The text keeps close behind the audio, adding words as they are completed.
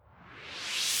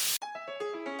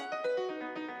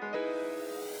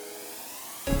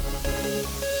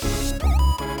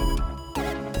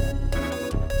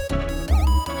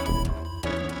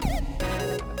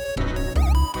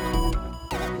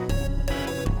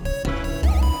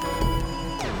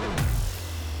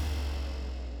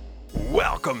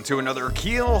Welcome to another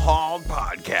Keel Hauled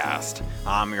podcast.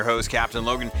 I'm your host, Captain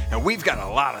Logan, and we've got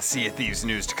a lot of Sea of Thieves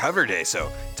news to cover today,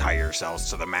 so tie yourselves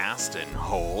to the mast and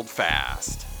hold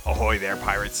fast. Ahoy there,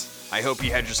 pirates. I hope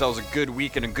you had yourselves a good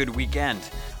week and a good weekend.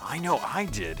 I know I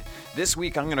did. This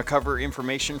week I'm going to cover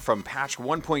information from patch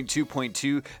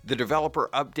 1.2.2, the developer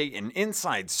update and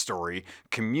inside story,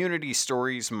 community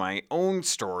stories, my own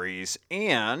stories,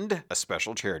 and a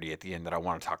special charity at the end that I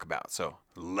want to talk about. So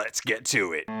let's get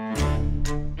to it.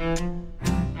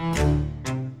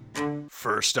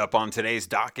 First up on today's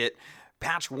docket,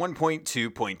 patch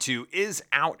 1.2.2 is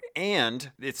out,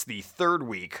 and it's the third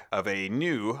week of a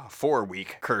new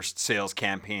 4-week Cursed Sails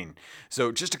campaign.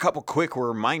 So just a couple quick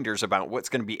reminders about what's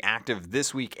going to be active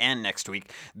this week and next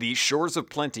week. The Shores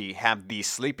of Plenty have the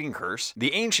Sleeping Curse,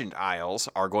 the Ancient Isles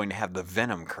are going to have the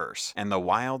Venom Curse, and the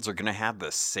Wilds are going to have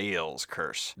the Sails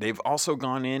Curse. They've also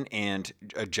gone in and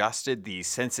adjusted the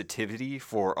sensitivity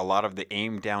for a lot of the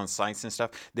aim down sights and stuff.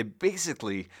 They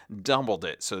basically doubled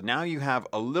it, so now you have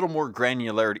a little more granularity.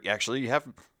 Actually, you have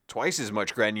twice as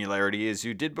much granularity as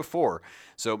you did before.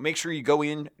 So make sure you go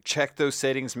in, check those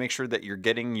settings, make sure that you're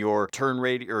getting your turn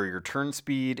rate or your turn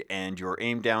speed and your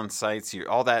aim down sights,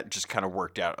 all that just kind of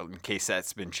worked out in case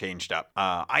that's been changed up.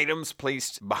 Items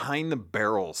placed behind the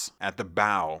barrels at the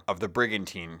bow of the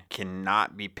Brigantine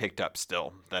cannot be picked up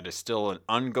still. That is still an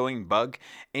ongoing bug,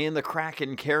 and the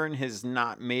Kraken Karen has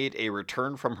not made a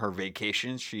return from her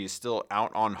vacation. She is still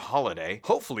out on holiday.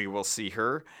 Hopefully we'll see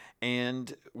her,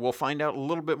 and we'll find out a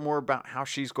little bit more about how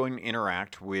she's going to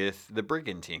interact with the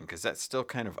Brigantine, because that's still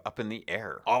kind of up in the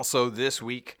air. Also this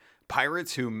week,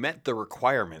 pirates who met the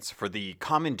requirements for the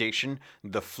commendation,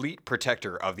 the Fleet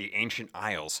Protector of the Ancient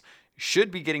Isles, should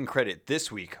be getting credit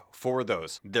this week for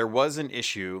those. There was an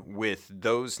issue with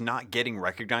those not getting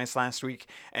recognized last week,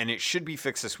 and it should be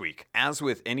fixed this week. As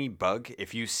with any bug,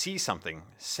 if you see something,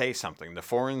 say something. The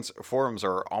forums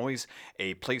are always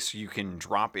a place you can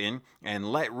drop in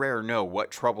and let Rare know what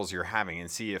troubles you're having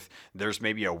and see if there's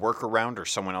maybe a workaround or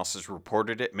someone else has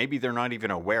reported it. Maybe they're not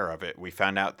even aware of it. We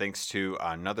found out thanks to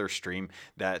another stream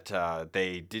that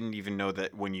they didn't even know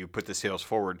that when you put the sails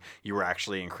forward, you were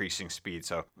actually increasing speed.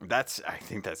 So I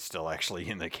think that's still actually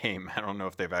in the game. I don't know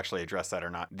if they've actually addressed that or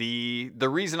not. The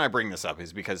reason I bring this up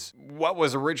is because what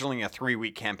was originally a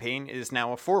 3-week campaign is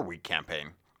now a 4-week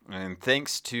campaign. And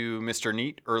thanks to Mr.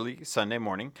 Neat early Sunday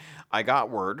morning, I got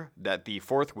word that the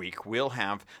 4th week will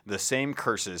have the same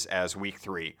curses as week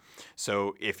 3.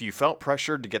 So if you felt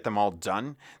pressured to get them all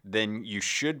done, then you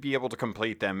should be able to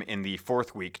complete them in the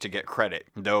 4th week to get credit,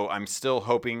 though I'm still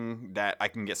hoping that I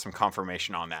can get some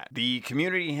confirmation on that. The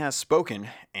community has spoken,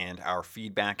 and our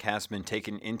feedback has been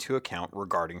taken into account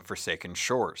regarding Forsaken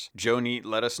Shores. Joe Neat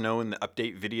let us know in the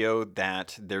update video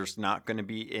that there's not going to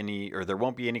be any, or there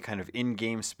won't be any kind of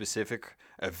in-game specific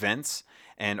events,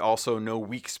 and also no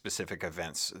week specific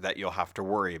events that you'll have to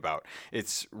worry about.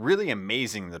 It's really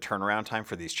amazing the turnaround time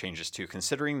for these changes too,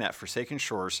 considering that Forsaken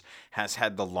Shores has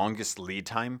had the longest lead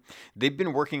time. They've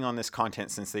been working on this content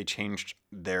since they changed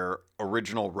their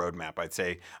original roadmap, I'd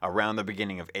say around the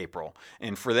beginning of April.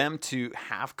 And for them to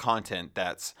have content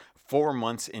that's 4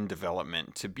 months in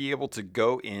development, to be able to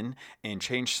go in and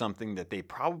change something that they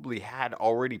probably had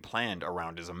already planned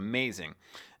around is amazing.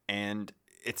 And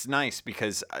it's nice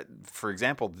because, for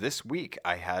example, this week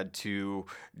I had to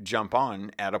jump on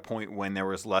at a point when there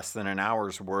was less than an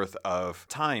hour's worth of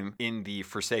time in the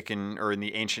Forsaken or in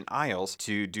the Ancient Isles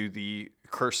to do the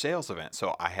Cursed Sails event.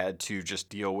 So I had to just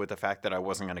deal with the fact that I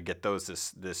wasn't going to get those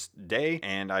this day,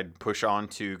 and I'd push on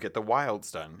to get the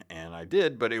Wilds done. And I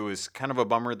did, but it was kind of a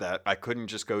bummer that I couldn't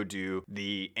just go do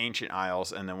the Ancient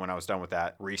Isles, and then when I was done with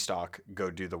that, restock,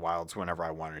 go do the Wilds whenever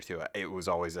I wanted to. It was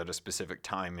always at a specific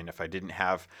time, and if I didn't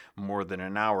have more than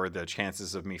an hour, the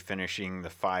chances of me finishing the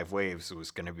 5 waves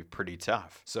was going to be pretty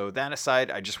tough. So that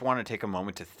aside, I just want to take a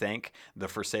moment to thank the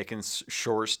Forsaken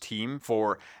Shores team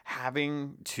for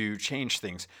having to change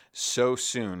things so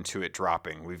soon to it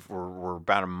dropping. We're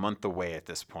about a month away at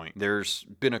this point. There's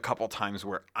been a couple times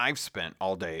where I've spent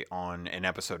all day on an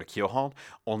episode of Keel Hauled,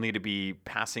 only to be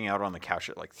passing out on the couch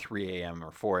at like 3 a.m. or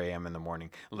 4 a.m. in the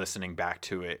morning, listening back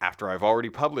to it after I've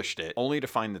already published it, only to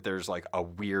find that there's like a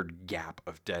weird gap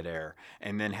of dead air,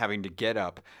 and then having to get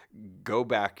up, go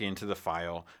back into the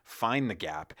file, find the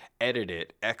gap, edit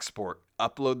it, export,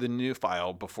 upload the new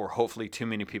file before hopefully too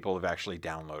many people have actually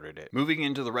downloaded it. Moving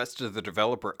into the rest of the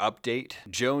developer update,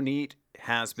 Joe Neat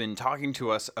has been talking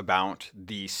to us about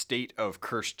the state of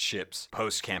cursed ships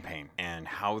post-campaign and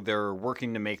how they're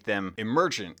working to make them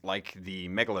emergent like the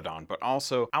Megalodon, but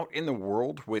also out in the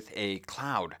world with a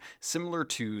cloud similar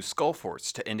to skull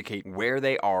forts to indicate where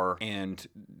they are and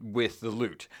with the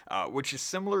loot, which is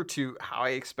similar to how I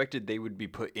expected they would be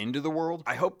put into the world.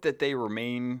 I hope that they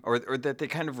remain, or that they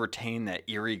kind of retain that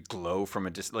eerie glow from a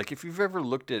distance. Like if you've ever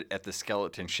looked at the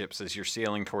skeleton ships as you're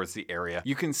sailing towards the area,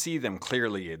 you can see them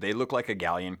clearly. They look like a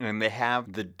galleon, and they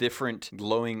have the different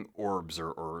glowing orbs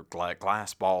or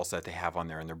glass balls that they have on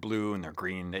there, and they're blue and they're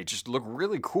green. They just look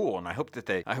really cool, and I hope that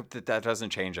that doesn't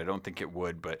change. I don't think it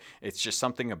would, but it's just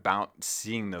something about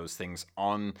seeing those things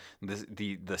on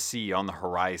the sea, on the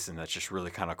horizon, that's just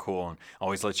really kind of cool and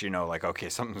always lets you know, like, okay,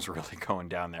 something's really going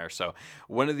down there. So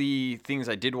one of the things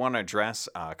I did want to address,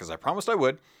 because I promised I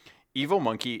would, Evil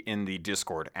Monkey in the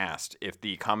Discord asked if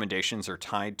the commendations are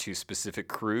tied to specific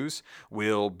crews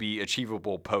will be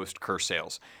achievable post curse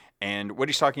sales. And what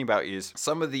he's talking about is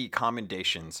some of the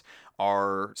commendations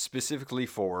are specifically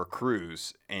for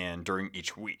crews and during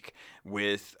each week.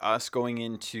 With us going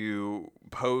into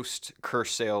post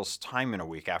curse sales time in a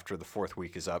week after the 4th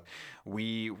week is up,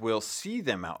 we will see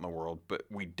them out in the world, but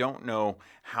we don't know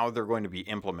how they're going to be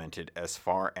implemented as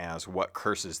far as what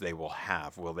curses they will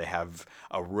have. Will they have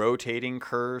a rotating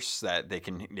curse that they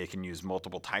can use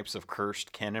multiple types of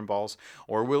cursed cannonballs,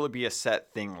 or will it be a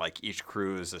set thing like each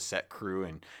crew is a set crew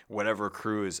and whatever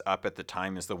crew is up at the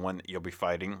time is the one that you'll be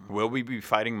fighting? Will we be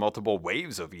fighting multiple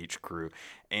waves of each crew?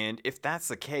 And if that's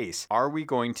the case, are we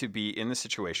going to be in the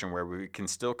situation where we can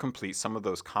still complete some of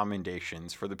those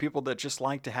commendations for the people that just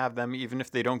like to have them, even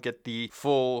if they don't get the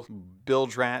full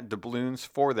Bilge-Rat doubloons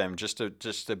for them, just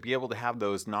to be able to have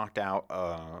those knocked out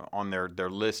on their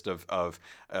list of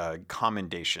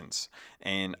commendations?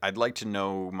 And I'd like to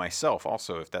know myself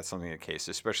also if that's something the case,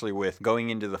 especially with going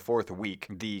into the 4th week.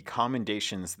 The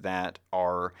commendations that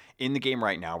are in the game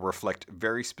right now reflect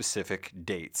very specific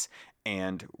dates.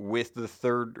 And with the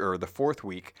 4th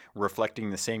week reflecting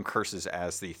the same curses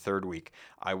as the 3rd week,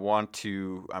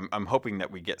 I'm hoping that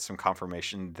we get some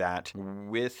confirmation that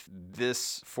with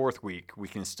this 4th week, we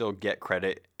can still get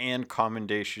credit and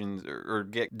commendations or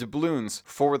get doubloons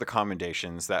for the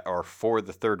commendations that are for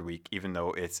the 3rd week, even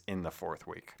though it's in the 4th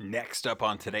week. Next up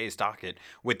on today's docket,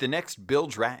 with the next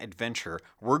Bilge-Rat adventure,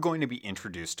 we're going to be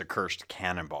introduced to cursed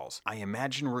cannonballs. I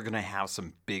imagine we're going to have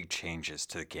some big changes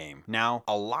to the game. Now,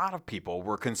 a lot of people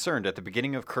were concerned at the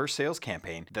beginning of Curse Sales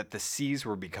campaign that the seas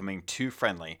were becoming too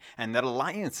friendly and that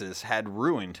alliances had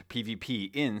ruined PvP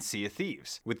in Sea of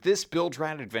Thieves. With this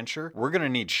Bilge-Rat adventure, we're going to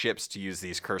need ships to use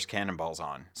these cursed cannonballs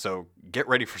on, so get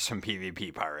ready for some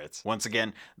PvP, pirates. Once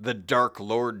again, the Dark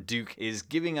Lord Duke is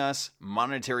giving us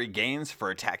monetary gains for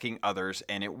attacking others,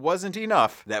 and it wasn't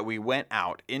enough that we went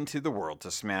out into the world to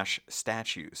smash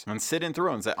statues and sit in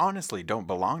thrones that honestly don't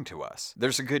belong to us.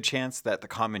 There's a good chance that the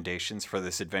commendations for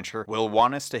this adventure will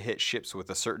want us to hit ships with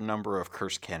a certain number of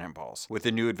cursed cannonballs. With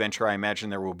the new adventure, I imagine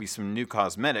there will be some new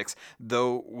cosmetics,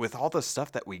 though with all the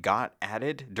stuff that we got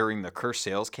added during the Curse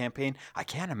Sales campaign, I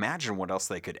can't imagine what else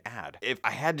they could add. If I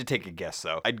had to take a guess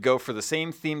though, I'd go for the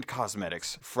same themed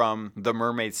cosmetics from the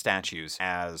mermaid statues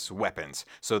as weapons.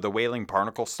 So the Wailing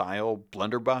Barnacle style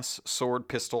blunderbuss, sword,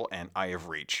 pistol, and Eye of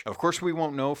Reach. Of course, we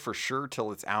won't know for sure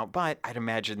till it's out, but I'd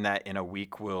imagine that in a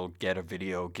week we'll get a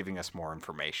video giving us more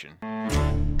information.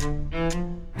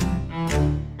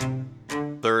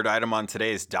 Third item on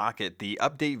today's docket, the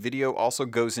update video also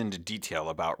goes into detail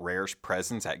about Rare's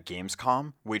presence at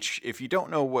Gamescom, which, if you don't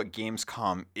know what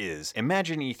Gamescom is,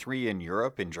 imagine E3 in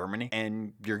Europe, in Germany,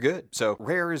 and you're good. So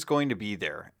Rare is going to be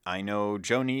there. I know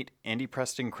Joe Neat, Andy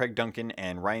Preston, Craig Duncan,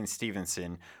 and Ryan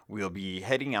Stevenson will be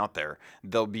heading out there.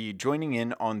 They'll be joining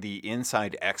in on the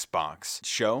Inside Xbox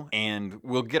show, and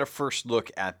we'll get a first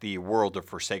look at the world of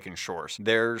Forsaken Shores.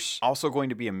 There's also going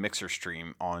to be a Mixer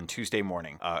stream on Tuesday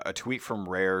morning. A tweet from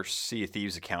Rare's Sea of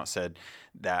Thieves account said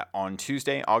that on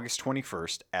Tuesday, August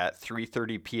 21st at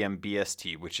 3:30 p.m.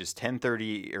 BST, which is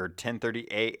 10:30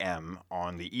 a.m.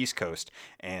 on the East Coast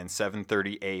and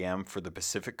 7:30 a.m. for the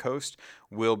Pacific Coast,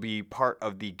 will be part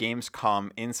of the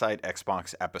Gamescom Inside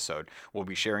Xbox episode. We'll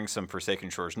be sharing some Forsaken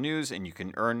Shores news, and you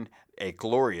can earn a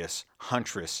glorious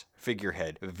Huntress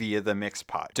figurehead via the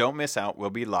Mixpot. Don't miss out. We'll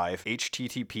be live.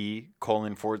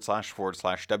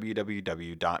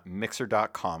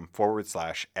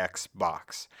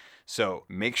 http://www.mixer.com/xbox. So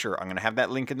make sure, I'm going to have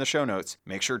that link in the show notes.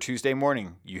 Make sure Tuesday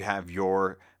morning you have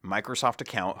your Microsoft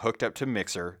account hooked up to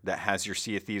Mixer that has your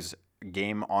Sea of Thieves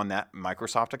game on that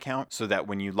Microsoft account, so that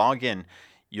when you log in,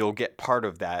 you'll get part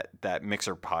of that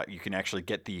Mixer pot. You can actually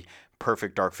get the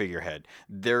perfect dark figurehead.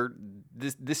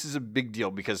 This is a big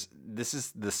deal because this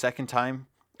is the second time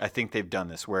I think they've done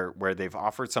this where they've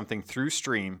offered something through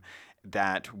stream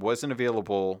that wasn't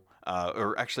available.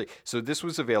 So this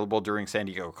was available during San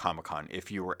Diego Comic-Con.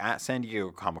 If you were at San Diego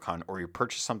Comic-Con or you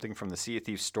purchased something from the Sea of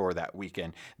Thieves store that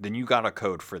weekend, then you got a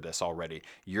code for this already.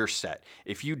 You're set.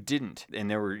 If you didn't,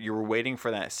 and you were waiting for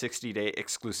that 60-day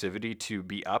exclusivity to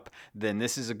be up, then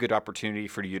this is a good opportunity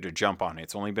for you to jump on it.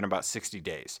 It's only been about 60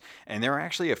 days. And there are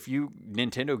actually a few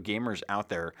Nintendo gamers out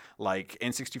there, like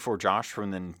N64 Josh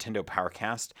from the Nintendo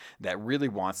Powercast, that really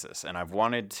wants this. And I've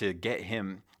wanted to get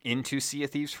him into Sea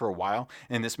of Thieves for a while,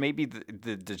 and this may be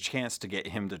the chance to get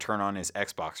him to turn on his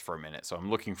Xbox for a minute. So I'm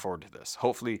looking forward to this.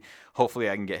 Hopefully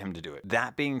I can get him to do it.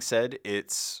 That being said,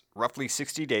 it's roughly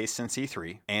 60 days since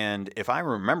E3, and if I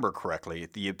remember correctly,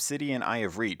 the Obsidian Eye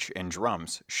of Reach and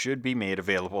drums should be made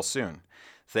available soon.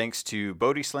 Thanks to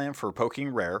Bodyslam for poking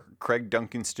Rare, Craig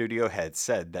Duncan studio head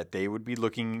said that they would be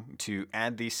looking to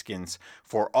add these skins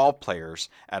for all players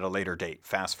at a later date.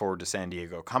 Fast forward to San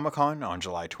Diego Comic-Con on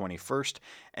July 21st,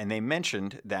 and they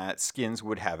mentioned that skins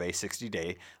would have a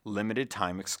 60-day limited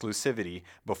time exclusivity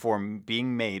before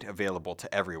being made available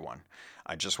to everyone.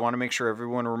 I just want to make sure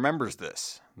everyone remembers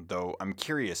this, though I'm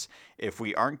curious if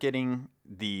we aren't getting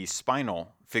the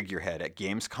Spinal figurehead at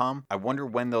Gamescom. I wonder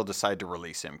when they'll decide to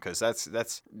release him, because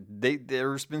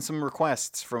there's been some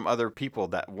requests from other people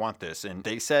that want this, and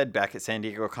they said back at San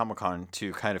Diego Comic-Con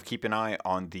to kind of keep an eye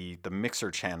on the Mixer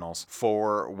channels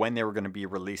for when they were going to be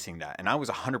releasing that, and I was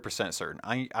 100%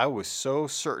 certain. I was so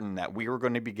certain that we were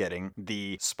going to be getting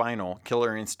the Spinal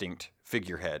Killer Instinct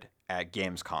figurehead at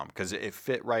Gamescom, because it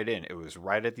fit right in. It was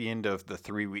right at the end of the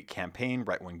 3-week campaign,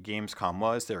 right when Gamescom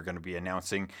was. They were going to be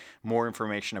announcing more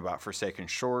information about Forsaken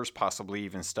Shores, possibly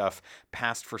even stuff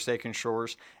past Forsaken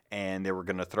Shores, and they were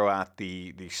going to throw out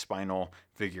the Spinal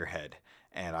figurehead.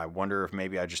 And I wonder if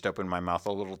maybe I just opened my mouth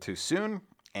a little too soon,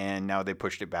 and now they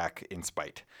pushed it back in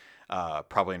spite.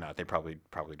 Probably not. They probably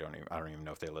don't even, I don't even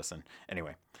know if they listen.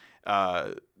 Anyway.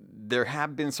 There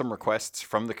have been some requests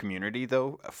from the community,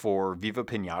 though, for Viva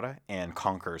Pinata and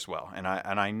Conker as well. And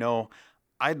I know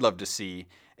I'd love to see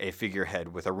a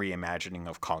figurehead with a reimagining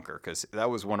of Conker, because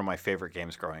that was one of my favorite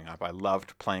games growing up. I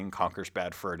loved playing Conker's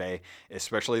Bad Fur Day,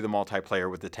 especially the multiplayer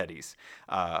with the teddies.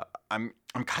 I'm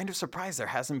kind of surprised there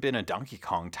hasn't been a Donkey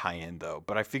Kong tie-in, though,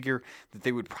 but I figure that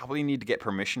they would probably need to get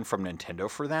permission from Nintendo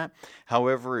for that.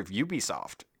 However, if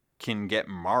Ubisoft can get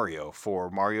Mario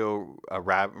for Mario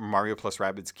plus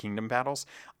Rabbids Kingdom Battles,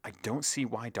 I don't see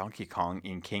why Donkey Kong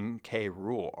and King K.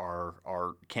 Rool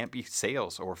are can't be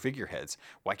sales or figureheads.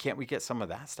 Why can't we get some of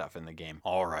that stuff in the game?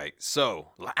 All right, so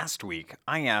last week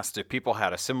I asked if people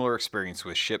had a similar experience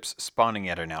with ships spawning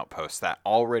at an outpost that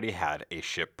already had a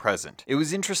ship present. It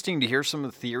was interesting to hear some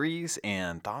of the theories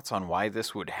and thoughts on why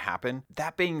this would happen.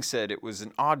 That being said, it was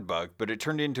an odd bug, but it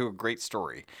turned into a great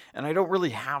story. And I don't really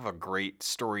have a great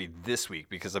story this week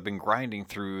because I've been grinding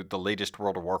through the latest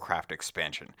World of Warcraft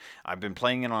expansion. I've been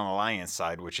playing it on Alliance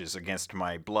side, which is against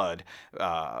my blood,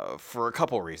 for a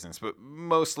couple reasons, but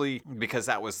mostly because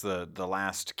that was the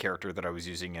last character that I was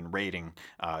using in raiding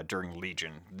during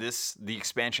Legion. The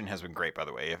expansion has been great, by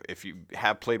the way. If you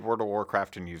have played World of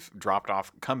Warcraft and you've dropped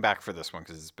off, come back for this one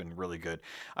because it's been really good.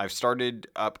 I've started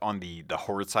up on the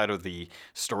Horde side of the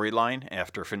storyline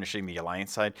after finishing the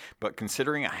Alliance side, but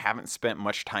considering I haven't spent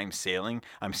much time sailing,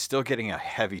 I'm still getting a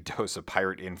heavy dose of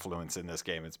pirate influence in this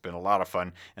game. It's been a lot of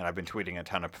fun, and I've been tweeting a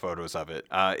ton of photos of it.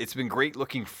 It's been great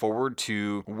looking forward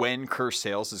to when Cursed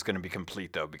Sails is going to be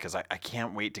complete, though, because I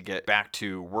can't wait to get back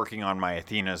to working on my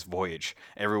Athena's voyage.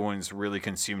 Everyone's really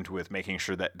consumed with making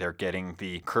sure that they're getting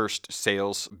the Cursed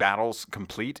Sails battles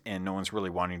complete, and no one's really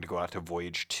wanting to go out to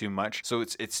voyage too much. So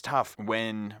it's tough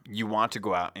when you want to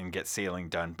go out and get sailing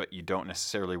done, but you don't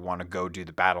necessarily want to go do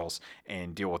the battles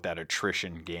and deal with that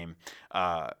attrition game.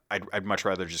 I'd much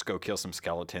rather just go kill some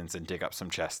skeletons and dig up some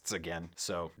chests again.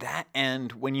 So that,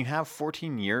 and when you have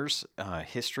 14 years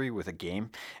history with a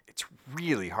game, it's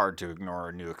really hard to ignore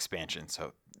a new expansion.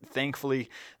 So thankfully,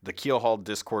 the Keelhaul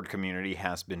Discord community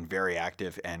has been very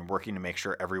active and working to make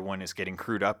sure everyone is getting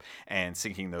crewed up and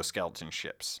sinking those skeleton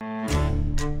ships.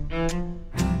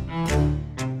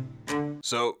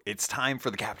 So it's time for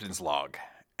the captain's log,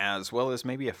 as well as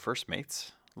maybe a first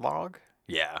mate's log.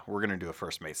 Yeah, we're going to do a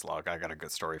first mate's log. I got a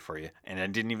good story for you, and I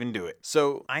didn't even do it.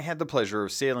 So I had the pleasure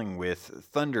of sailing with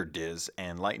Thunder Diz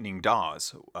and Lightning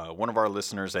Dawes, one of our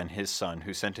listeners and his son,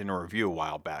 who sent in a review a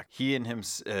while back. He and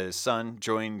his son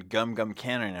joined Gum Gum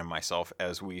Cannon and myself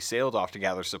as we sailed off to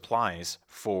gather supplies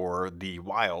for the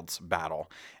Wilds battle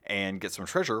and get some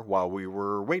treasure while we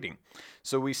were waiting.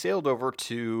 So we sailed over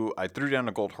to, I threw down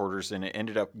a Gold Hoarders, and it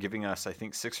ended up giving us, I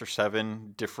think, 6 or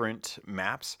 7 different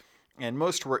maps. And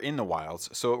most were in the wilds,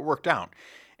 so it worked out.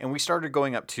 And we started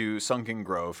going up to Sunken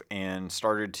Grove and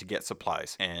started to get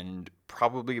supplies. And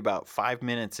probably about 5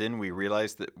 minutes in, we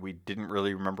realized that we didn't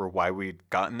really remember why we'd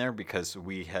gotten there, because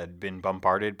we had been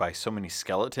bombarded by so many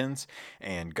skeletons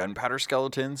and gunpowder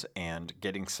skeletons and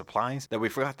getting supplies that we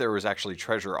forgot there was actually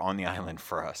treasure on the island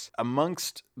for us.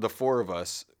 Amongst the 4 of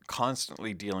us,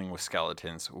 constantly dealing with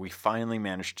skeletons, we finally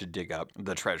managed to dig up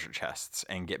the treasure chests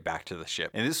and get back to the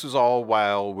ship. And this was all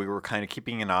while we were kind of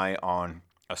keeping an eye on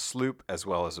a sloop as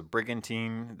well as a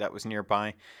brigantine that was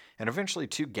nearby. And eventually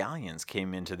 2 galleons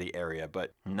came into the area,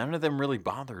 but none of them really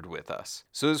bothered with us.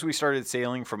 So as we started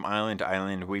sailing from island to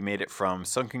island, we made it from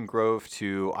Sunken Grove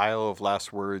to Isle of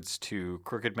Last Words to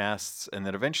Crooked Masts, and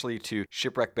then eventually to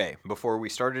Shipwreck Bay, before we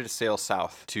started to sail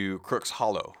south to Crook's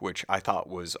Hollow, which I thought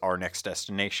was our next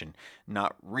destination,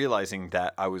 not realizing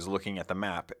that I was looking at the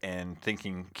map and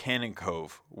thinking Cannon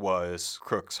Cove was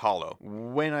Crook's Hollow.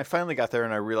 When I finally got there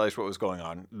and I realized what was going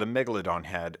on, the Megalodon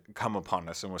had come upon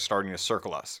us and was starting to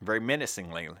circle us, very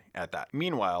menacingly at that.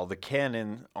 Meanwhile, the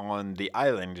cannon on the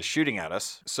island is shooting at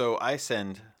us, so I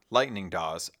send Lightning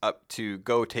Dawes up to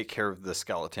go take care of the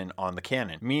skeleton on the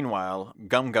cannon. Meanwhile,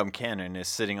 Gum Gum Cannon is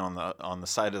sitting on the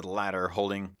side of the ladder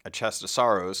holding a chest of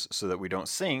sorrows so that we don't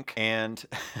sink, and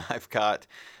I've got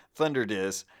Thunder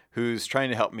Diz, who's trying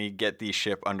to help me get the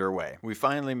ship underway. We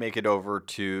finally make it over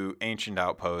to Ancient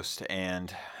Outpost,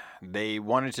 and they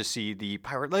wanted to see the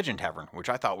Pirate Legend Tavern, which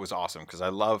I thought was awesome because I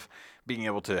love being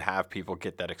able to have people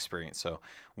get that experience. So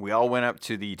we all went up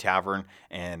to the tavern,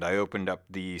 and I opened up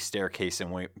the staircase,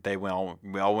 and we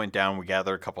all went down. We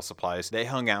gathered a couple supplies. They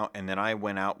hung out, and then I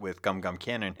went out with Gum Gum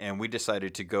Cannon, and we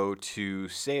decided to go to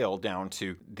sail down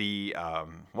to the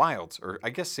wilds, or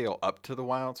I guess sail up to the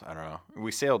wilds. I don't know.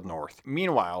 We sailed north.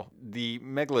 Meanwhile, the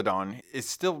Megalodon is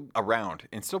still around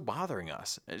and still bothering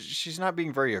us. She's not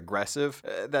being very aggressive.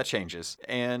 That changes,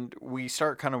 and we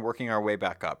start kind of working our way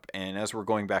back up. And as we're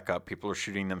going back up, people are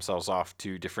shooting themselves off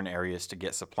to different areas to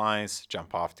get supplies,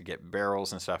 jump off to get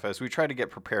barrels and stuff as we try to get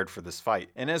prepared for this fight.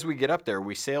 And as we get up there,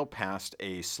 we sail past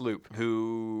a sloop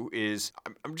who is,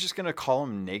 I'm just going to call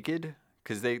them naked,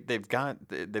 because they've got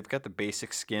the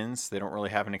basic skins. They don't really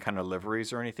have any kind of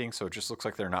liveries or anything, so it just looks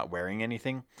like they're not wearing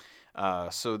anything.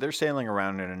 So they're sailing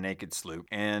around in a naked sloop,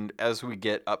 and as we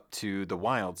get up to the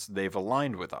wilds, they've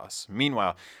aligned with us.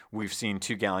 Meanwhile, we've seen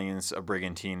 2 galleons, a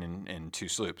brigantine, and 2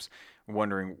 sloops,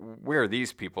 wondering where are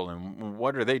these people and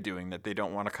what are they doing that they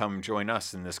don't want to come join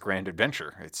us in this grand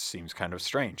adventure. It seems kind of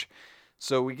strange.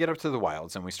 So we get up to the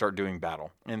wilds and we start doing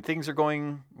battle, and things are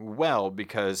going well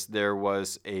because there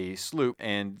was a sloop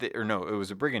it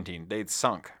was a brigantine. They'd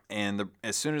sunk, and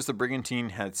as soon as the brigantine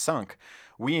had sunk,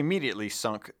 we immediately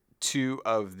sunk 2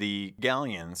 of the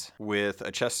galleons with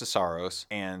a chest of sorrows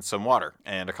and some water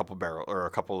and a couple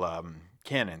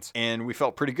cannons, and we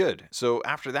felt pretty good. So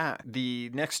after that,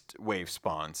 the next wave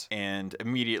spawns and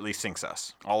immediately sinks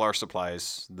us. All our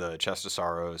supplies, the chest of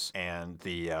sorrows and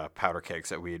the powder kegs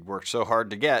that we had worked so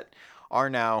hard to get, are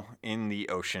now in the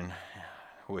ocean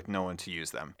with no one to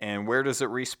use them. And where does it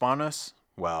respawn us?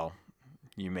 Well,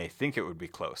 you may think it would be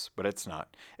close, but it's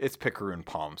not. It's Picaroon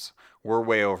Palms. We're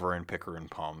way over in Picaroon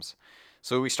Palms.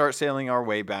 So we start sailing our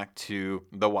way back to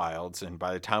the wilds, and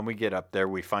by the time we get up there,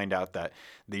 we find out that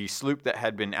the sloop that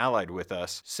had been allied with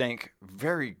us sank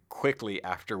very quickly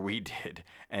after we did,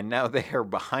 and now they are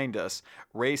behind us,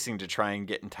 racing to try and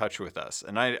get in touch with us.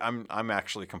 And I'm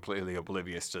actually completely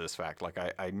oblivious to this fact. Like,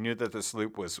 I knew that the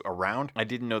sloop was around. I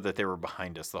didn't know that they were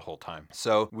behind us the whole time.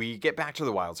 So we get back to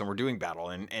the wilds, and we're doing battle,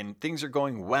 and things are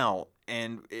going well.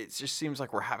 And it just seems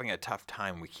like we're having a tough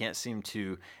time. We can't seem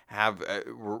to have,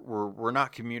 we're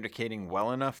not communicating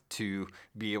well enough to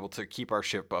be able to keep our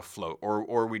ship afloat.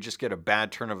 Or we just get a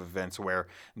bad turn of events where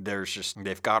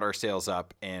they've got our sails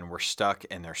up and we're stuck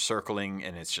and they're circling,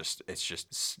 and it's just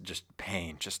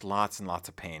pain, just lots and lots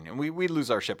of pain. And we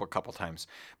lose our ship a couple times,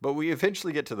 but we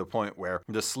eventually get to the point where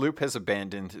the sloop has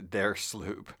abandoned their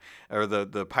sloop, or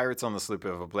the pirates on the sloop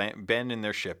have abandoned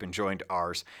their ship and joined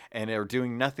ours, and are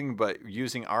doing nothing but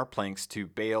using our planks to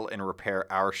bail and repair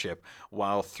our ship,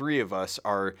 while 3 of us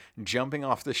are jumping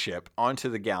off the ship onto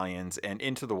the galleons and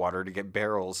into the water to get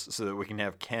barrels so that we can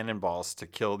have cannonballs to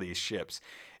kill these ships.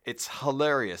 It's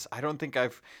hilarious. I don't think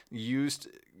I've used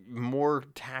more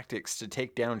tactics to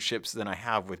take down ships than I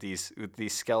have with these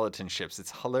skeleton ships.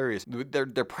 It's hilarious.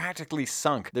 They're practically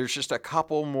sunk. There's just a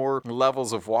couple more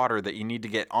levels of water that you need to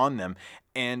get on them,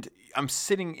 and I'm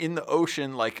sitting in the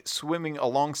ocean, like swimming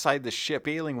alongside the ship,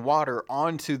 bailing water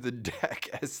onto the deck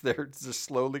as they're just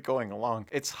slowly going along.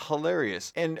 It's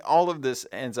hilarious. And all of this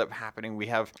ends up happening. We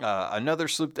have another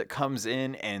sloop that comes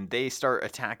in and they start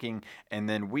attacking, and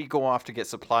then we go off to get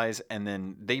supplies, and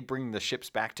then they bring the ships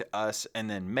back to us, and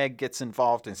then Meg gets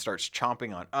involved and starts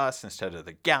chomping on us instead of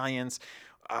the galleons.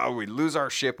 We lose our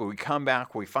ship, but we come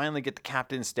back, we finally get the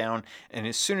captains down, and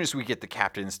as soon as we get the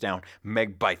captains down,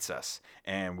 Meg bites us,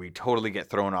 and we totally get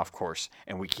thrown off course,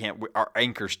 and our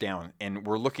anchor's down, and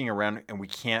we're looking around, and we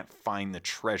can't find the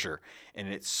treasure, and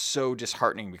it's so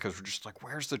disheartening because we're just like,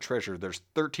 where's the treasure? There's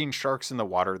 13 sharks in the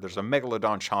water, there's a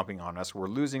megalodon chomping on us, we're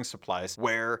losing supplies,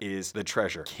 where is the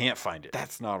treasure? Can't find it.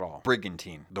 That's not all.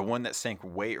 Brigantine, the one that sank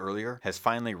way earlier, has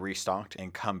finally restocked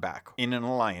and come back in an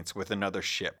alliance with another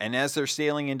ship, and as they're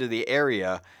sailing into the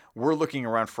area, we're looking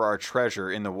around for our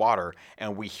treasure in the water,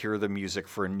 and we hear the music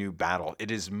for a new battle.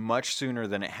 It is much sooner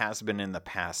than it has been in the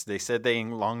past. They said they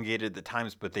elongated the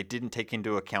times, but they didn't take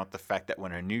into account the fact that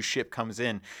when a new ship comes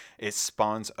in, it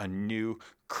spawns a new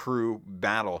crew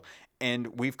battle.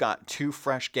 And we've got 2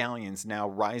 fresh galleons now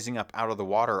rising up out of the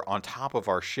water on top of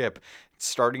our ship,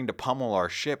 starting to pummel our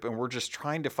ship, and we're just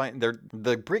trying to find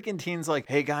the brigantine's like,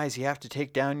 hey guys, you have to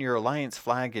take down your alliance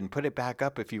flag and put it back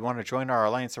up if you want to join our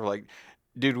alliance. We're like,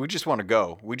 dude, we just want to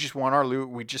go. We just want our loot.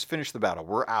 We just finished the battle.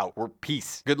 We're out. We're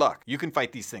peace. Good luck. You can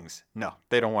fight these things. No,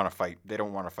 they don't want to fight. They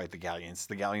don't want to fight the galleons.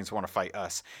 The galleons want to fight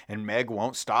us, and Meg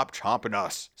won't stop chomping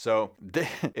us. So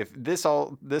if this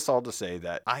all to say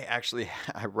that I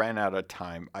ran out of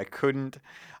time. I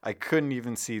couldn't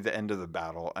even see the end of the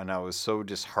battle, and I was so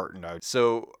disheartened.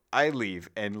 So I leave,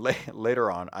 and later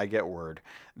on, I get word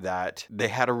that they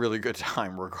had a really good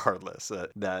time regardless.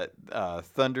 That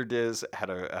Thunder Diz had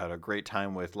a great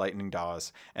time with Lightning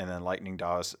Dawes, and then Lightning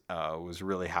Dawes was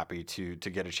really happy to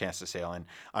get a chance to sail. And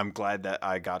I'm glad that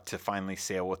I got to finally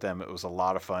sail with them. It was a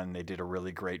lot of fun. They did a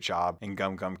really great job. And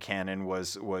Gum Gum Cannon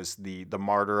was the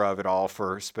martyr of it all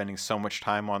for spending so much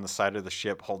time on the side of the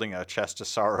ship holding a chest of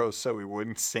sorrows so we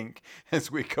wouldn't sink as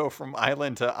we go from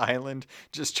island to island,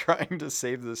 just trying to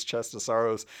save this chest of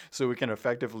sorrows so we can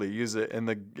effectively use it in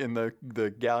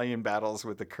the galleon battles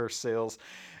with the cursed sails.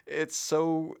 It's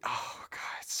so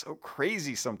it's so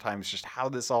crazy sometimes just how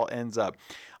this all ends up.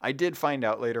 I did find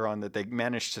out later on that they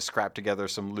managed to scrap together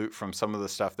some loot from some of the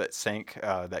stuff that sank,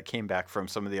 that came back from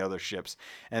some of the other ships,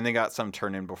 and they got some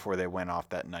turned in before they went off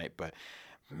that night. But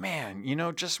man,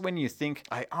 just when you think,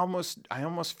 I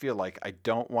almost feel like I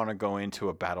don't want to go into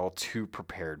a battle too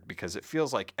prepared, because it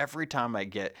feels like every time I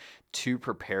get too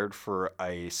prepared for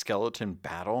a skeleton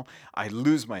battle, I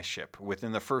lose my ship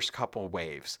within the first couple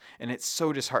waves. And it's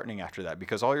so disheartening after that,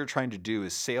 because all you're trying to do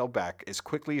is sail back as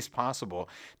quickly as possible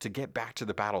to get back to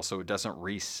the battle so it doesn't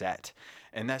reset.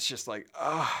 And that's just like,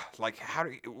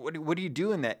 what do you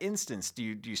do in that instance? Do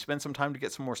you spend some time to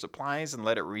get some more supplies and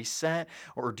let it reset?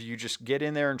 Or do you just get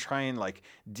in there and try and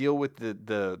deal with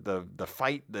the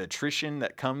fight, the attrition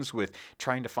that comes with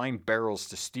trying to find barrels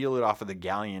to steal it off of the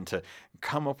galleon, to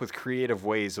come up with creative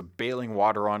ways of bailing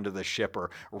water onto the ship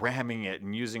or ramming it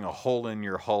and using a hole in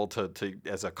your hull to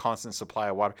as a constant supply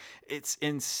of water? It's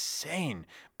insane,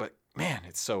 but man,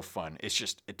 it's so fun. It's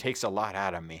just, it takes a lot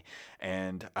out of me,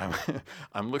 and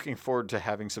I'm looking forward to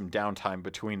having some downtime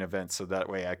between events so that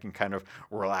way I can kind of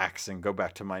relax and go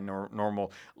back to my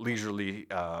normal leisurely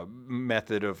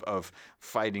method of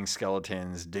fighting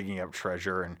skeletons, digging up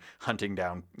treasure, and hunting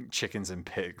down chickens and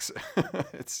pigs.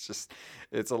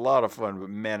 It's a lot of fun, but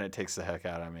man, it takes the heck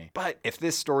out of me. But if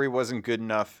this story wasn't good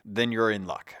enough, then you're in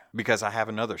luck, because I have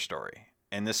another story.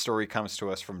 And this story comes to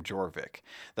us from Jorvik.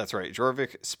 That's right,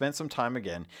 Jorvik spent some time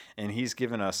again, and he's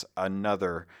given us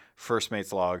another First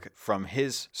Mate's log from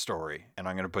his story, and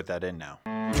I'm going to put that in now.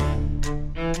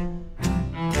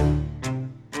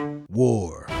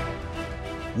 War.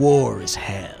 War is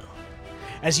hell.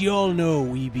 As you all know,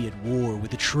 we be at war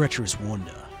with the treacherous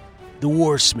Wanda. The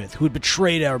warsmith who had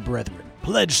betrayed our brethren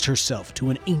pledged herself to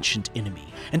an ancient enemy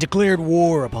and declared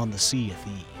war upon the Sea of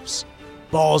Thieves.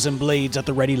 Balls and blades at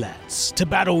the ready, lads. To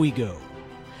battle we go.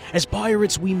 As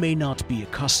pirates, we may not be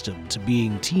accustomed to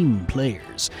being team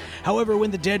players. However,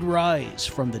 when the dead rise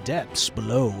from the depths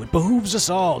below, it behooves us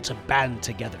all to band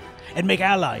together and make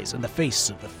allies in the face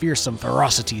of the fearsome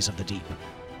ferocities of the deep.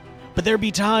 But there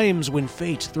be times when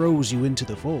fate throws you into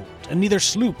the fold, and neither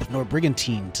sloop nor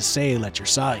brigantine to sail at your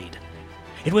side.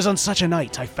 It was on such a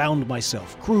night I found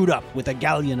myself crewed up with a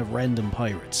galleon of random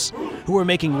pirates who were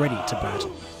making ready to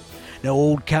battle. Now,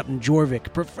 old Captain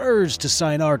Jorvik prefers to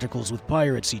sign articles with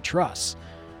pirates he trusts,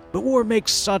 but war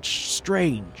makes such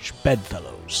strange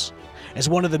bedfellows, as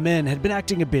one of the men had been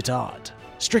acting a bit odd.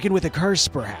 Stricken with a curse,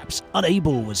 perhaps,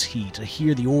 unable was he to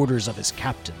hear the orders of his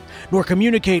captain, nor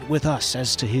communicate with us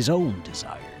as to his own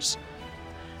desires.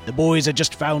 The boys had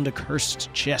just found a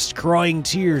cursed chest, crying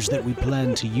tears that we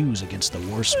planned to use against the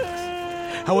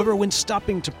warsmith. However, when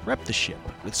stopping to prep the ship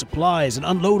with supplies and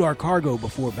unload our cargo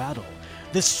before battle,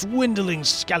 the swindling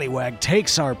scallywag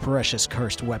takes our precious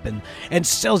cursed weapon and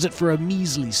sells it for a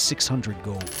measly 600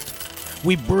 gold.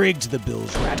 We brigged the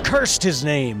Bill's rat, cursed his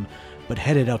name, but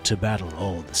headed out to battle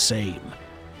all the same.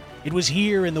 It was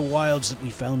here in the wilds that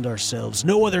we found ourselves,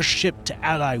 no other ship to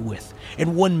ally with,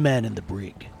 and one man in the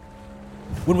brig.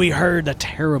 When we heard the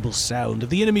terrible sound of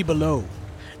the enemy below.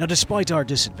 Now, despite our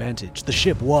disadvantage, the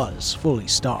ship was fully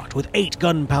stocked, with 8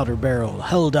 gunpowder barrels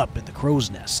held up in the crow's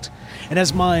nest. And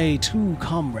as my 2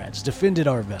 comrades defended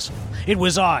our vessel, it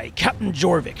was I, Captain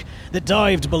Jorvik, that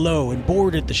dived below and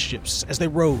boarded the ships as they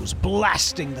rose,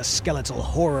 blasting the skeletal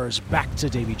horrors back to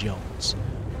Davy Jones.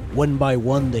 One by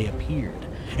one they appeared,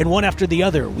 and one after the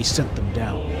other we sent them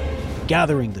down,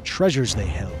 gathering the treasures they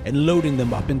held and loading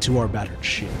them up into our battered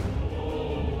ship.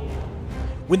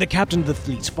 When the captain of the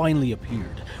fleet finally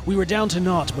appeared, we were down to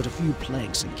naught but a few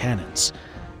planks and cannons.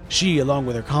 She, along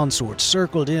with her consort,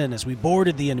 circled in as we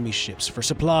boarded the enemy ships for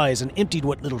supplies and emptied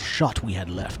what little shot we had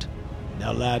left.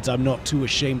 Now, lads, I'm not too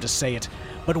ashamed to say it,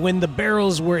 but when the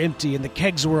barrels were empty and the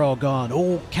kegs were all gone,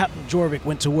 old Captain Jorvik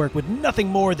went to work with nothing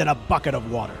more than a bucket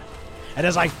of water. And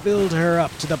as I filled her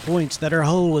up to the point that her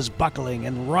hull was buckling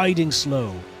and riding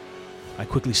slow, I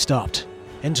quickly stopped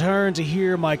and turned to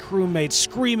hear my crewmates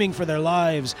screaming for their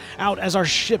lives out as our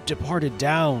ship departed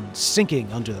down,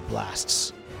 sinking under the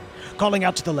blasts. Calling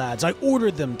out to the lads, I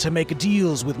ordered them to make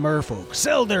deals with merfolk,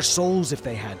 sell their souls if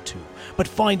they had to, but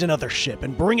find another ship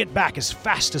and bring it back as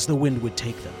fast as the wind would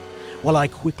take them, while I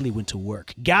quickly went to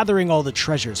work, gathering all the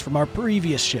treasures from our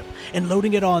previous ship and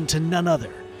loading it on to none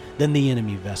other than the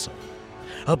enemy vessel.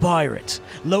 A pirate,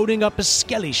 loading up a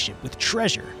skelly ship with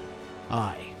treasure.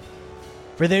 Aye,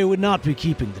 for they would not be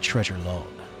keeping the treasure long.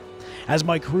 As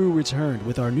my crew returned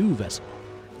with our new vessel,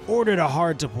 ordered a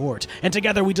hard to port, and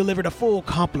together we delivered a full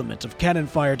complement of cannon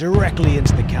fire directly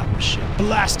into the captain's ship,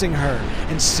 blasting her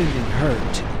and sending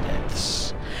her to the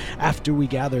depths. After we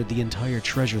gathered the entire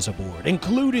treasures aboard,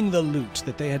 including the loot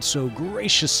that they had so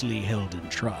graciously held in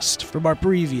trust from our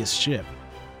previous ship,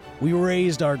 we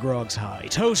raised our grogs high,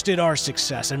 toasted our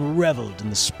success, and reveled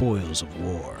in the spoils of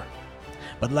war.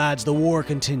 But lads, the war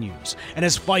continues, and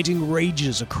as fighting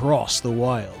rages across the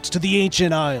wilds, to the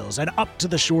ancient isles, and up to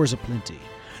the shores of plenty,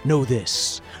 know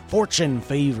this: fortune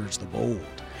favors the bold,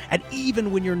 and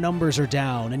even when your numbers are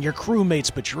down and your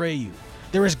crewmates betray you,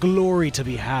 there is glory to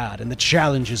be had in the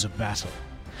challenges of battle.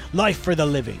 Life for the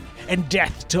living, and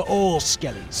death to all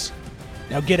skellies.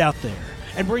 Now get out there,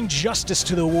 and bring justice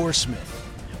to the warsmith.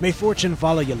 May fortune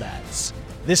follow you, lads.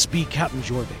 This be Captain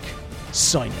Jorvik,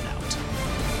 signing out.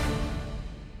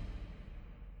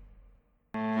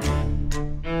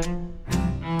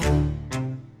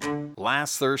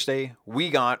 Last Thursday, we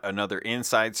got another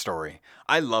inside story.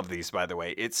 I love these, by the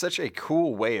way. It's such a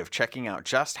cool way of checking out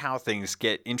just how things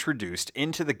get introduced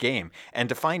into the game, and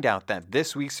to find out that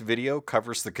this week's video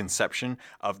covers the conception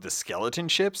of the skeleton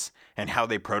ships and how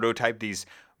they prototyped these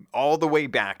all the way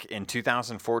back in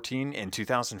 2014 and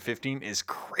 2015 is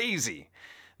crazy.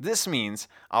 This means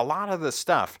a lot of the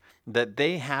stuff that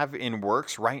they have in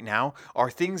works right now are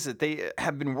things that they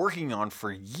have been working on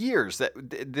for years that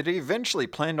they eventually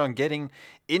planned on getting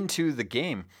into the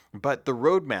game, but the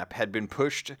roadmap had been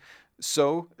pushed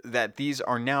so that these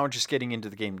are now just getting into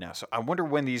the game now. So I wonder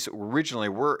when these originally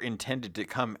were intended to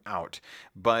come out,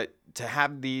 but to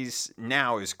have these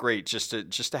now is great, just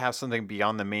to have something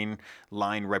beyond the main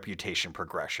line reputation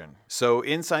progression. So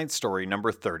Inside Story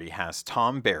number 30 has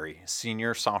Tom Berry,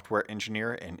 senior software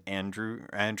engineer, and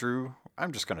Andrew,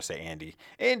 I'm just going to say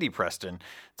Andy Preston,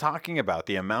 talking about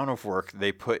the amount of work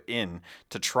they put in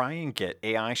to try and get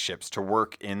AI ships to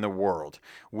work in the world.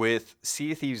 With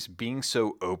Sea of Thieves being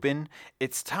so open,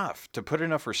 it's tough to put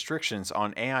enough restrictions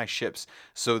on AI ships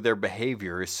so their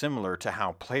behavior is similar to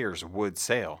how players would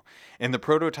sail. In the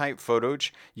prototype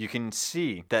footage, you can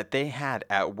see that they had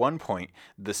at one point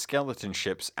the skeleton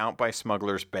ships out by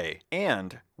Smuggler's Bay,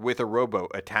 and with a rowboat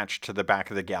attached to the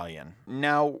back of the galleon.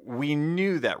 Now, we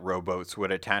knew that rowboats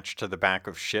would attach to the back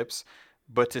of ships,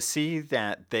 but to see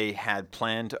that they had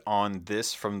planned on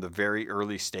this from the very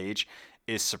early stage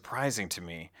is surprising to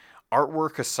me.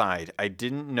 Artwork aside, I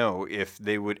didn't know if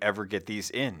they would ever get these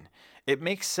in. It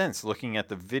makes sense looking at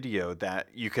the video that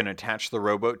you can attach the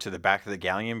rowboat to the back of the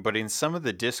galleon, but in some of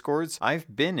the discords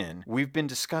I've been in, we've been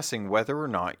discussing whether or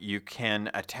not you can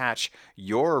attach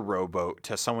your rowboat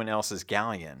to someone else's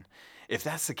galleon. If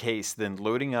that's the case, then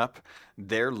loading up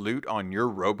their loot on your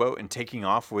rowboat and taking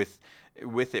off with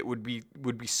it would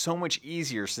be so much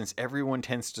easier, since everyone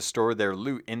tends to store their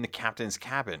loot in the captain's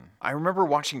cabin. I remember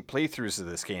watching playthroughs of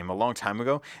this game a long time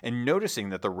ago and noticing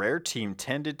that the rare team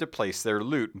tended to place their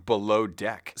loot below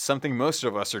deck, something most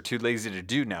of us are too lazy to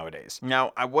do nowadays.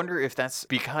 Now, I wonder if that's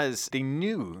because they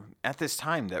knew at this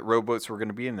time that rowboats were going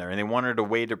to be in there, and they wanted a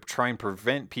way to try and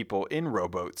prevent people in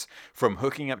rowboats from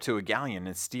hooking up to a galleon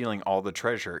and stealing all the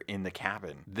treasure in the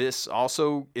cabin. This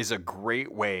also is a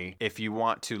great way if you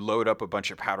want to load up a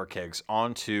bunch of powder kegs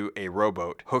onto a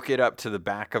rowboat, hook it up to the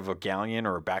back of a galleon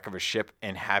or back of a ship,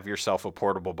 and have yourself a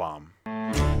portable bomb.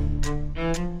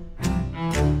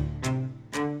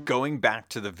 Going back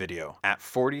to the video, at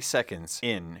 40 seconds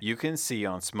in, you can see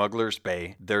on Smuggler's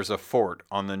Bay, there's a fort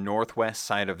on the northwest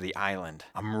side of the island.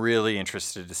 I'm really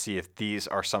interested to see if these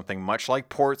are something much like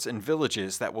ports and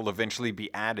villages that will eventually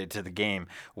be added to the game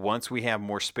once we have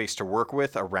more space to work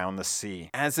with around the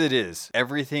sea. As it is,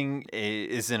 everything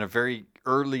is in a very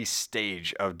early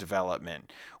stage of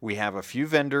development. We have a few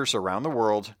vendors around the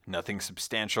world, nothing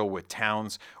substantial with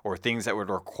towns or things that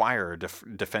would require a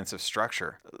defensive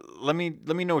structure. Let me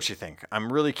know what you think.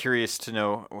 I'm really curious to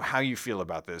know how you feel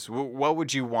about this. What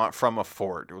would you want from a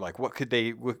fort? Like, what could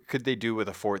they do with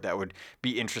a fort that would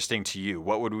be interesting to you?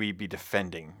 What would we be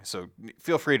defending? So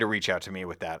feel free to reach out to me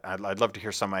with that. I'd love to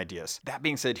hear some ideas. That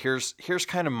being said, here's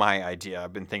kind of my idea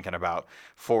I've been thinking about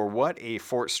for what a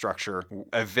fort structure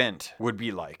event would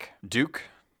be like. Duke,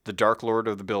 the Dark Lord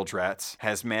of the Bilge Rats,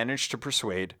 has managed to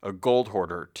persuade a gold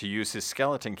hoarder to use his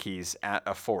skeleton keys at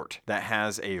a fort that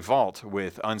has a vault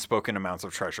with unspoken amounts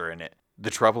of treasure in it. The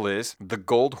trouble is, the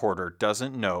gold hoarder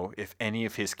doesn't know if any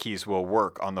of his keys will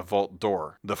work on the vault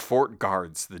door. The fort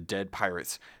guards, the dead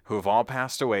pirates, who have all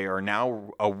passed away, are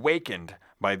now awakened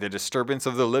by the disturbance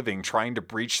of the living trying to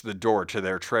breach the door to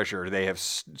their treasure they have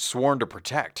sworn to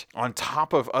protect, on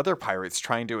top of other pirates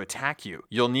trying to attack you.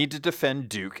 You'll need to defend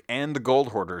Duke and the gold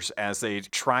hoarders as they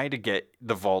try to get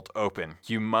the vault open.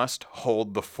 You must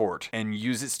hold the fort and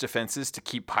use its defenses to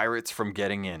keep pirates from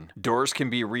getting in. Doors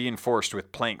can be reinforced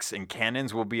with planks, and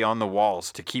cannons will be on the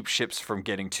walls to keep ships from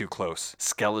getting too close.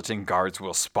 Skeleton guards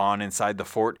will spawn inside the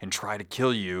fort and try to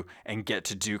kill you and get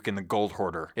to Duke and the gold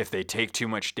hoarder. If they take too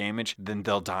much damage, then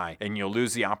they'll die, and you'll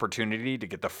lose the opportunity to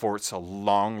get the fort's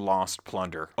long-lost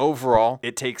plunder. Overall,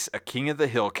 it takes a King of the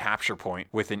Hill capture point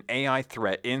with an AI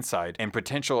threat inside and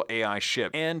potential AI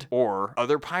ship and or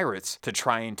other pirates to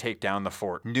try and take down the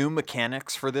fort. New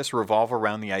mechanics for this revolve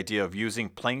around the idea of using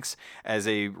planks as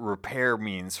a repair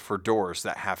means for doors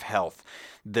that have health.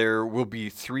 There will be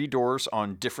 3 doors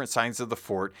on different sides of the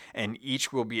fort, and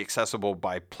each will be accessible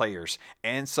by players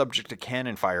and subject to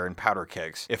cannon fire and powder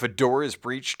kegs. If a door is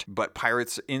breached but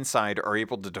pirates inside are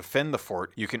able to defend the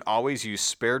fort, you can always use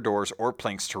spare doors or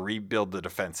planks to rebuild the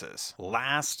defenses.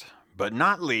 Last but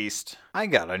not least, I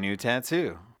got a new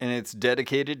tattoo, and it's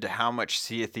dedicated to how much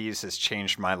Sea of Thieves has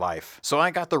changed my life. So I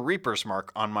got the Reaper's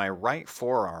Mark on my right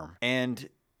forearm, and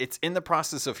it's in the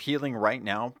process of healing right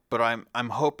now, but I'm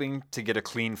hoping to get a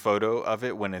clean photo of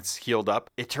it when it's healed up.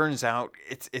 It turns out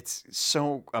it's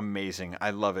so amazing.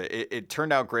 I love it. It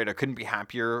turned out great. I couldn't be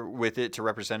happier with it to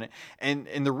represent it. And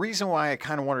the reason why I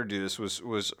kind of wanted to do this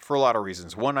was for a lot of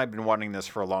reasons. One, I've been wanting this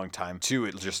for a long time. 2,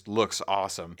 it just looks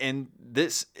awesome. And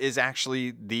this is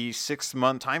actually the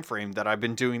 6-month time frame that I've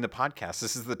been doing the podcast.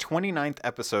 This is the 29th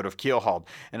episode of Keelhauled,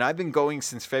 and I've been going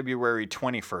since February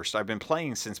 21st. I've been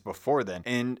playing since before then.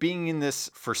 And being in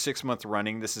this for 6 months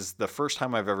running, this is the first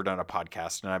time I've ever done a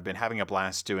podcast, and I've been having a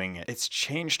blast doing it. It's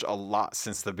changed a lot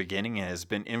since the beginning and has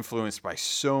been influenced by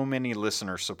so many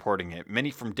listeners supporting it,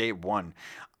 many from day one.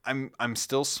 I'm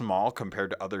still small compared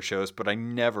to other shows, but I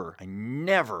never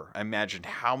imagined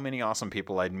how many awesome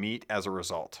people I'd meet as a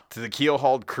result. To the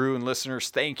Keelhauled crew and listeners,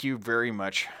 thank you very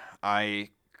much. I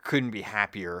couldn't be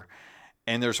happier.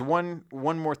 And there's one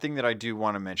more thing that I do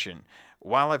want to mention.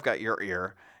 While I've got your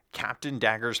ear, Captain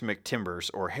Daggers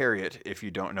McTimbers, or Harriet, if you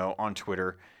don't know, on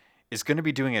Twitter, is going to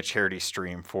be doing a charity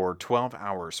stream for 12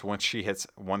 hours once she hits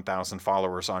 1,000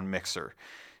 followers on Mixer.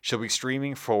 She'll be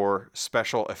streaming for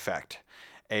Special Effect,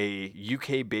 a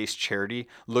UK-based charity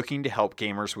looking to help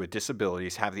gamers with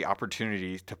disabilities have the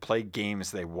opportunity to play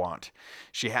games they want.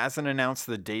 She hasn't announced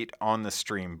the date on the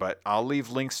stream, but I'll leave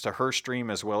links to her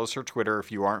stream as well as her Twitter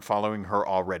if you aren't following her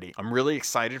already. I'm really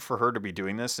excited for her to be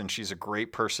doing this, and she's a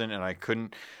great person, and I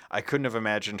couldn't have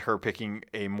imagined her picking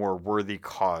a more worthy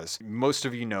cause. Most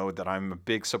of you know that I'm a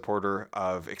big supporter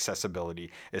of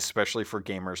accessibility, especially for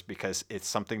gamers, because it's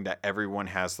something that everyone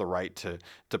has the right to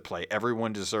play.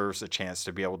 Everyone deserves a chance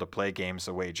to be able to play games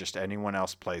the way just anyone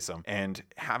else plays them. And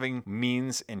having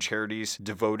means and charities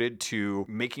devoted to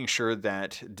making sure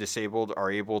that disabled are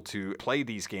able to play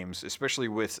these games, especially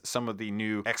with some of the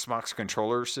new Xbox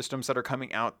controller systems that are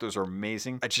coming out, those are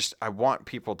amazing. I want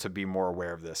people to be more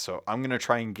aware of this. So I'm going to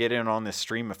try and get in on this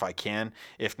stream if I can.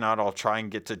 If not, I'll try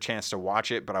and get the chance to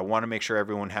watch it, but I want to make sure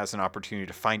everyone has an opportunity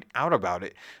to find out about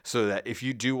it, so that if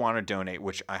you do want to donate,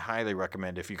 which I highly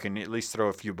recommend, if you can at least throw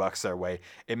a few bucks their way,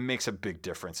 it makes a big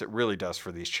difference. It really does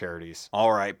for these charities.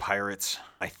 All right, pirates,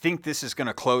 I think this is going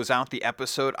to close out the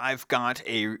episode. I've got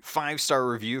a 5-star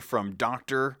review from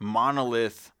Dr.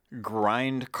 Monolith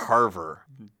Grind Carver.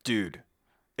 Dude,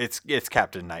 it's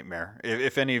Captain Nightmare.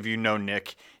 If any of you know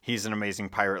Nick, he's an amazing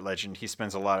pirate legend. He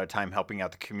spends a lot of time helping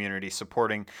out the community,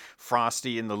 supporting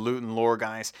Frosty and the Loot and Lore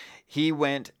guys. He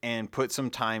went and put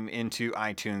some time into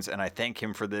iTunes, and I thank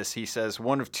him for this. He says,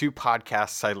 one of 2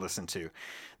 podcasts I listen to.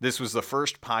 This was the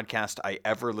first podcast I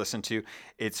ever listened to.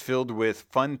 It's filled with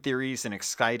fun theories and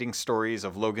exciting stories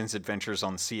of Logan's adventures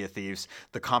on Sea of Thieves.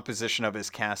 The composition of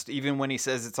his cast, even when he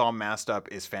says it's all mashed up,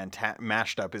 is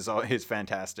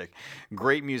fantastic.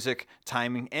 Great music,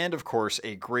 timing, and of course,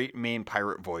 a great main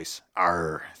pirate voice.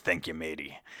 Arr, thank you,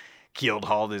 matey. Keeled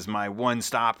Halt is my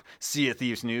one-stop Sea of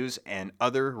Thieves news and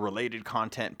other related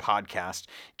content podcast.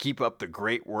 Keep up the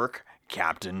great work,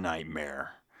 Captain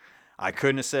Nightmare. I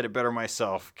couldn't have said it better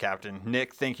myself, Captain.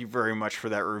 Nick, thank you very much for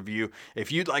that review.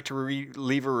 If you'd like to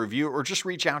leave a review or just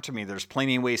reach out to me, there's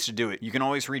plenty of ways to do it. You can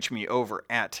always reach me over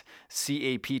at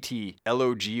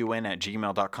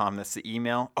captlogun@gmail.com. That's the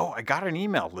email. Oh, I got an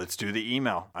email. Let's do the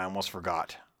email. I almost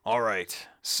forgot. All right.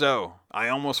 So I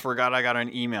almost forgot I got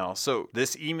an email. So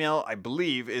this email, I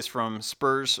believe, is from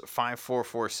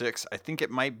Spurs5446. I think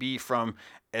it might be from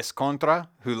Escontra,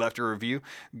 who left a review.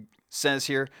 Says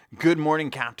here, good morning,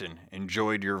 Captain.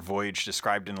 Enjoyed your voyage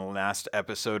described in the last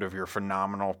episode of your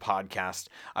phenomenal podcast.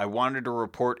 I wanted to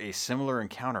report a similar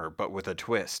encounter, but with a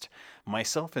twist.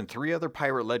 Myself and 3 other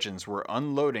pirate legends were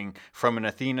unloading from an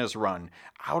Athena's run.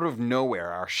 Out of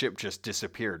nowhere, our ship just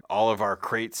disappeared. All of our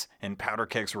crates and powder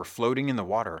kegs were floating in the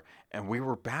water, and we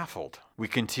were baffled. We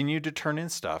continued to turn in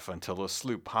stuff until a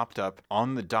sloop popped up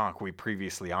on the dock we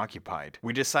previously occupied.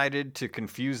 We decided to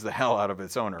confuse the hell out of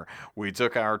its owner. We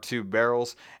took our 2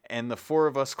 barrels, and the 4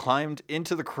 of us climbed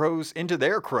into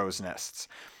their crow's nests.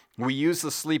 We used the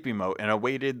sleep emote and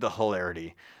awaited the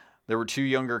hilarity. There were 2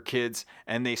 younger kids,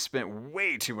 and they spent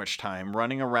way too much time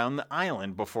running around the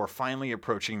island before finally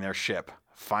approaching their ship.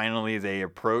 Finally, they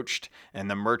approached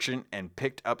and the merchant and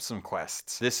picked up some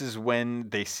quests. This is when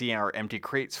they see our empty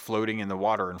crates floating in the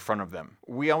water in front of them.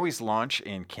 We always launch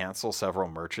and cancel several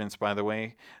merchants, by the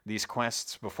way, these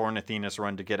quests before an Athena's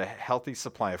run to get a healthy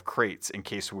supply of crates in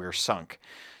case we're sunk.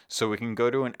 So we can go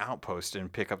to an outpost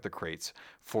and pick up the crates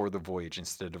for the voyage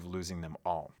instead of losing them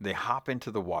all. They hop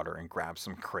into the water and grab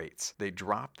some crates. They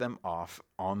drop them off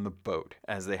on the boat.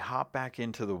 As they hop back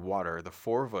into the water, the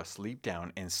 4 of us leap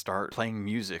down and start playing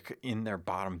music in their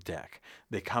bottom deck.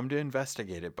 They come to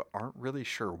investigate it but aren't really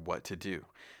sure what to do.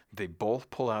 They both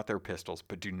pull out their pistols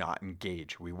but do not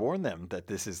engage. We warn them that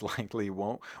this is likely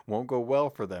won't go well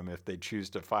for them if they choose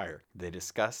to fire. They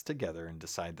discuss together and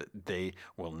decide that they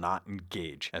will not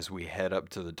engage. As we head up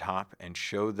to the top and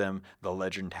show them the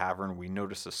Legend Tavern, we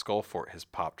notice a skull fort has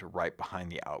popped right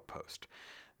behind the outpost.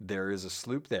 There is a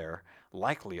sloop there,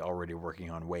 likely already working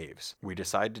on waves. We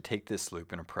decide to take this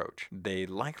sloop and approach. They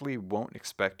likely won't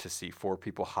expect to see 4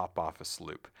 people hop off a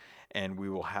sloop, and we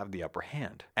will have the upper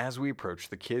hand. As we approach,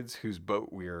 the kids whose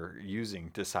boat we are using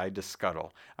decide to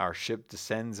scuttle. Our ship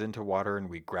descends into water, and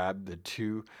we grab the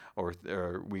 2 or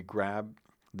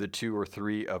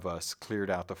 3 of us cleared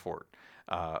out the fort.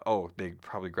 They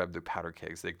probably grabbed the powder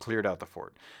kegs. They cleared out the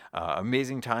fort.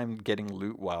 Amazing time getting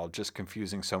loot while just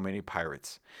confusing so many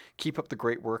pirates. Keep up the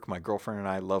great work. My girlfriend and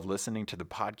I love listening to the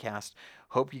podcast.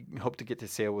 Hope to get to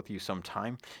sail with you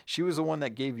sometime. She was the one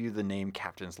that gave you the name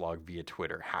Captain's Log via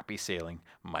Twitter. Happy sailing,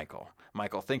 Michael.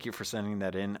 Michael, thank you for sending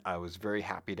that in. I was very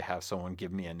happy to have someone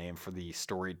give me a name for the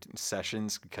story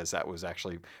sessions because that was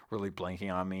actually really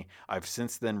blanking on me. I've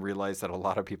since then realized that a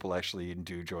lot of people actually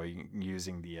do enjoy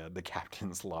using the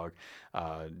Captain's Log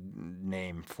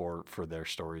name for their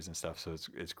stories and stuff. So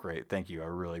it's great. Thank you. I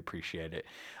really appreciate it.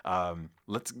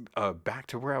 Let's back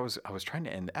to where I was trying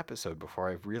to end the episode before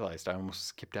I realized I almost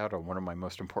skipped out on one of my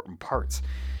most important parts.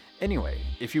 Anyway,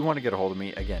 if you want to get a hold of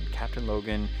me, again,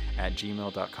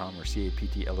 captainlogan@gmail.com or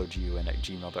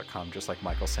captlogun@gmail.com, just like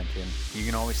Michael sent in. You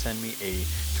can always send me a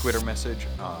Twitter message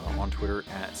on Twitter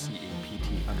at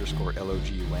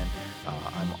CAPT_LOGUN.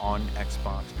 I'm on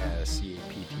Xbox as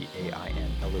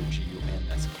CAPTAINLOGUN.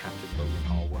 That's Captain Logan,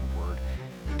 all one word.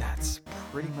 That's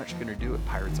pretty much going to do it,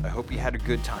 Pirates. I hope you had a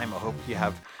good time. I hope you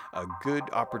have a good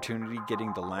opportunity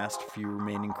getting the last few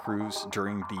remaining crews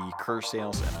during the Curse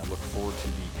sales, and I look forward to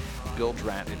the Bilge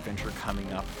Rat adventure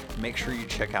coming up. Make sure you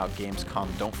check out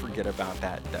Gamescom. Don't forget about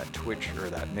that Twitch or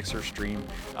that Mixer stream.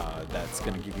 That's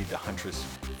going to give you the Huntress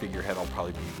figurehead. I'll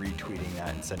probably be retweeting that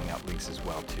and sending out links as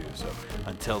well too. So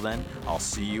until then, I'll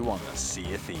see you on the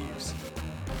Sea of Thieves.